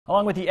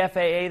Along with the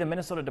FAA, the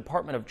Minnesota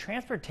Department of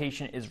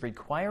Transportation is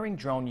requiring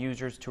drone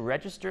users to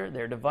register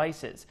their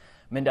devices.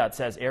 MnDOT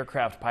says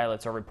aircraft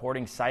pilots are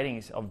reporting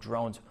sightings of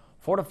drones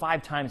 4 to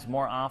 5 times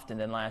more often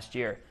than last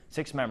year.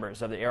 6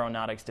 members of the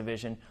Aeronautics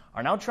Division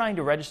are now trying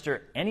to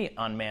register any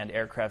unmanned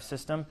aircraft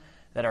system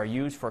that are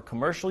used for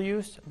commercial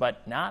use,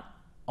 but not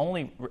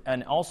only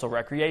and also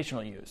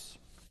recreational use.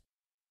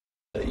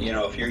 You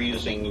know, if you're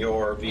using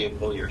your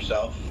vehicle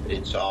yourself,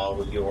 it's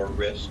all your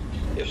risk.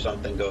 If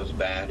something goes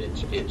bad,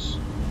 it's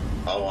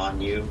all on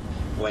you.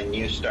 When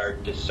you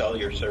start to sell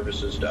your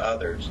services to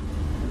others,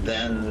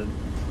 then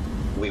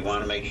we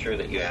want to make sure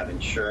that you have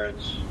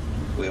insurance.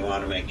 We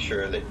want to make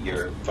sure that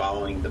you're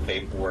following the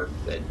paperwork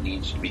that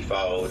needs to be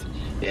followed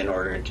in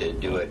order to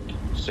do it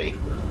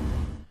safely.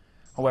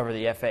 However,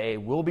 the FAA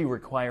will be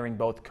requiring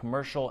both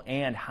commercial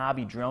and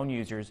hobby drone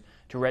users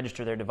to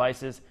register their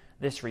devices.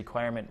 This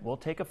requirement will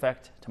take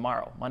effect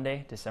tomorrow,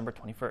 Monday, December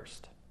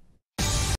 21st.